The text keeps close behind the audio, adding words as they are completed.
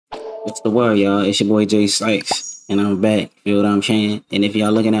What's the word, y'all? It's your boy Jsitez, and I'm back. Feel what I'm saying? And if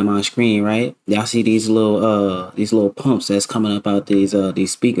y'all looking at my screen, right, y'all see these little pumps that's coming up out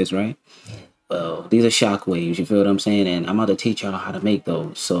these speakers, right? Well, these are shock waves. You feel what I'm saying? And I'm about to teach y'all how to make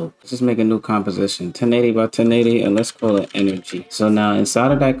those. So let's just make a new composition, 1080 by 1080, and let's call it energy. So now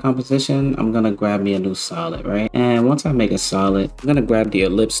inside of that composition, I'm gonna grab me a new solid, right? And once I make a solid, I'm gonna grab the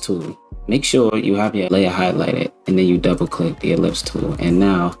ellipse tool. Make sure you have your layer highlighted, and then you double click the ellipse tool, and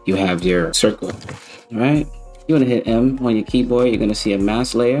now you have your circle, right? You're gonna hit M on your keyboard. You're gonna see a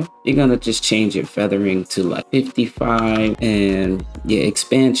mask layer. You're gonna just change your feathering to like 55 and your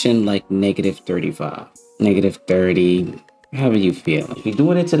expansion like -35, -30, however you feel. If you're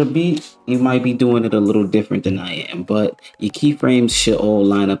doing it to the beat, you might be doing it a little different than I am, but your keyframes should all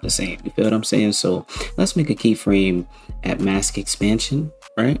line up the same. You feel what I'm saying? So let's make a keyframe at mask expansion,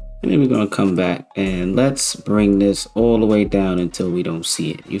 right? And then we're gonna come back and let's bring this all the way down until we don't see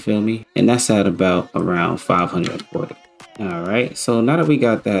it. You feel me? And that's at about around 540. All right, so now that we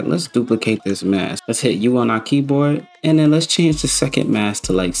got that, let's duplicate this mask. Let's hit U on our keyboard, and then let's change the second mask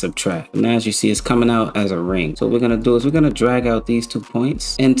to like subtract. And as you see, it's coming out as a ring. So what we're gonna do is we're gonna drag out these 2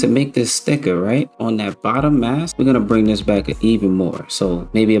 points, and to make this thicker, right, on that bottom mask, we're gonna bring this back even more. So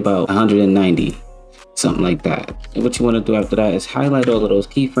maybe about 190. Something like that. And what you want to do after that is highlight all of those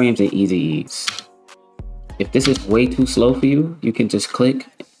keyframes and easy ease. If this is way too slow for you, you can just click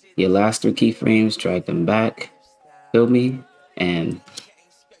your last 3 keyframes, drag them back, feel me, and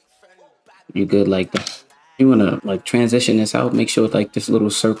you're good like that. You want to like transition this out, make sure like this little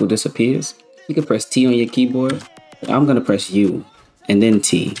circle disappears. You can press T on your keyboard. I'm going to press U and then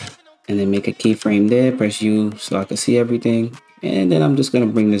T, and then make a keyframe there, press U so I can see everything. And then I'm just going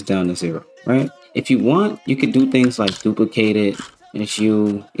to bring this down to 0, right? If you want, you could do things like duplicate it. It's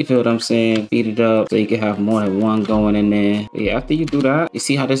you feel what I'm saying? Speed it up so you can have more than one going in there. But yeah, after you do that, you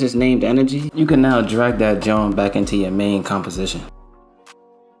see how this is named energy? You can now drag that joint back into your main composition.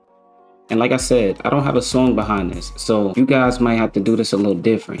 And like I said, I don't have a song behind this, so you guys might have to do this a little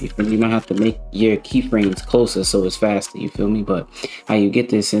different. You might have to make your keyframes closer so it's faster, you feel me? But how you get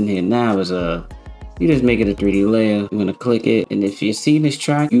this in here now is you just make it a 3D layer. You're gonna click it, and if you're seeing this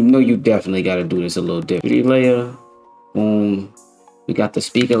track, you know you definitely gotta do this a little different. 3D layer, boom. We got the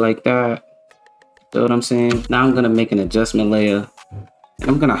speaker like that. Feel what I'm saying? Now I'm gonna make an adjustment layer.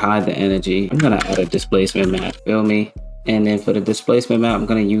 I'm gonna hide the energy. I'm gonna add a displacement map, feel me? And then for the displacement map, I'm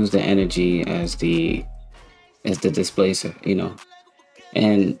gonna use the energy as the displacer, you know?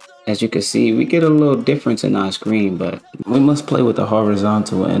 And as you can see, we get a little difference in our screen, but we must play with the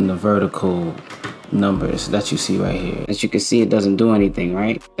horizontal and the vertical numbers that you see right here. As you can see, it doesn't do anything,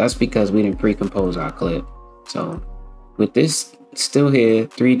 right? That's because we didn't pre-compose our clip. So with this still here,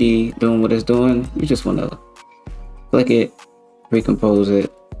 3D doing what it's doing, you just want to click it, pre-compose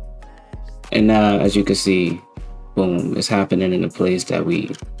it, and now as you can see, boom, it's happening in the place that we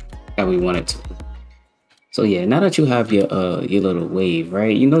want it to. So yeah, now that you have your little wave,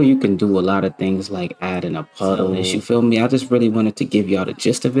 right? You know you can do a lot of things like adding a puddle. You feel me? I just really wanted to give y'all the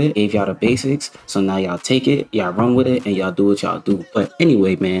gist of it, gave y'all the basics. So now y'all take it, y'all run with it, and y'all do what y'all do. But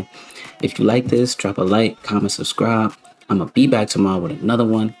anyway, man, if you like this, drop a like, comment, subscribe. I'm gonna be back tomorrow with another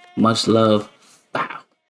one. Much love.